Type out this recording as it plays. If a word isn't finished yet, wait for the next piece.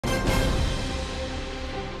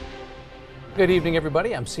Good evening,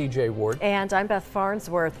 everybody. I'm CJ Ward. And I'm Beth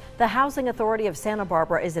Farnsworth. The Housing Authority of Santa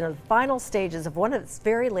Barbara is in the final stages of one of its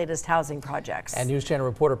very latest housing projects. And News Channel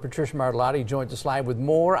reporter Patricia Martellotti joins us live with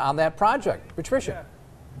more on that project. Patricia.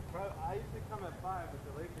 Yeah. I usually come at 5 at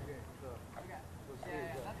the Laker game, so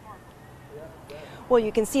Well,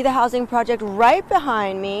 you can see the housing project right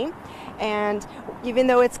behind me. And even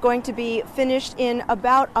though it's going to be finished in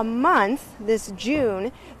about a month, this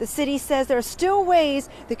June, the city says there are still ways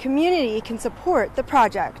the community can support the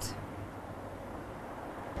project.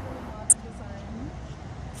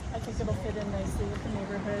 I think it'll fit in nicely with the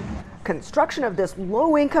neighborhood. Construction of this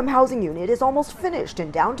low-income housing unit is almost finished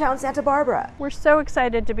in downtown Santa Barbara. We're so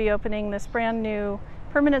excited to be opening this brand new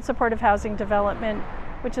permanent supportive housing development,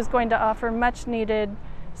 which is going to offer much needed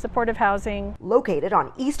supportive housing. Located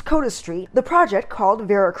on East Coda Street, the project called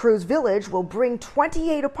Veracruz Village will bring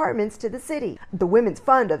 28 apartments to the city. The Women's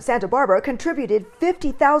Fund of Santa Barbara contributed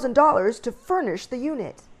 $50,000 to furnish the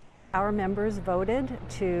unit. Our members voted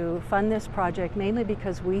to fund this project mainly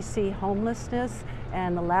because we see homelessness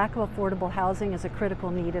and the lack of affordable housing as a critical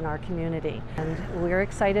need in our community. And we're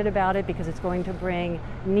excited about it because it's going to bring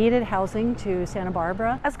needed housing to Santa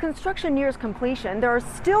Barbara. As construction nears completion, there are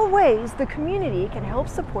still ways the community can help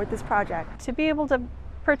support this project. To be able to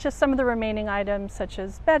purchase some of the remaining items such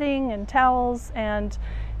as bedding and towels and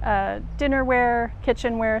dinnerware,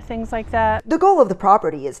 kitchenware, things like that. The goal of the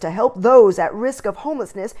property is to help those at risk of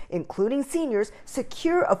homelessness, including seniors,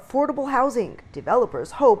 secure affordable housing. Developers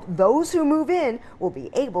hope those who move in will be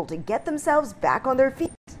able to get themselves back on their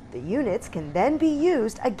feet. The units can then be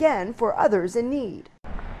used again for others in need.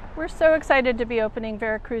 We're so excited to be opening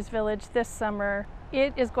Veracruz Village this summer.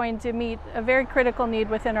 It is going to meet a very critical need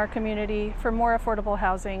within our community for more affordable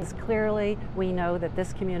housing. Clearly, we know that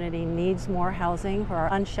this community needs more housing for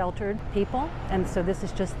our unsheltered people, and so this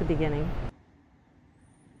is just the beginning.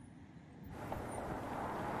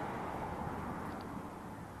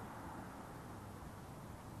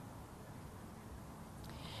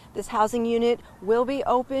 This housing unit will be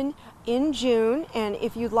open in June, and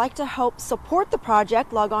if you'd like to help support the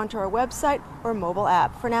project, log on to our website or mobile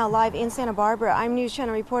app. For now, live in Santa Barbara, I'm News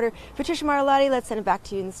Channel reporter Patricia Martellotti. Let's send it back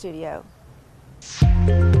to you in the studio.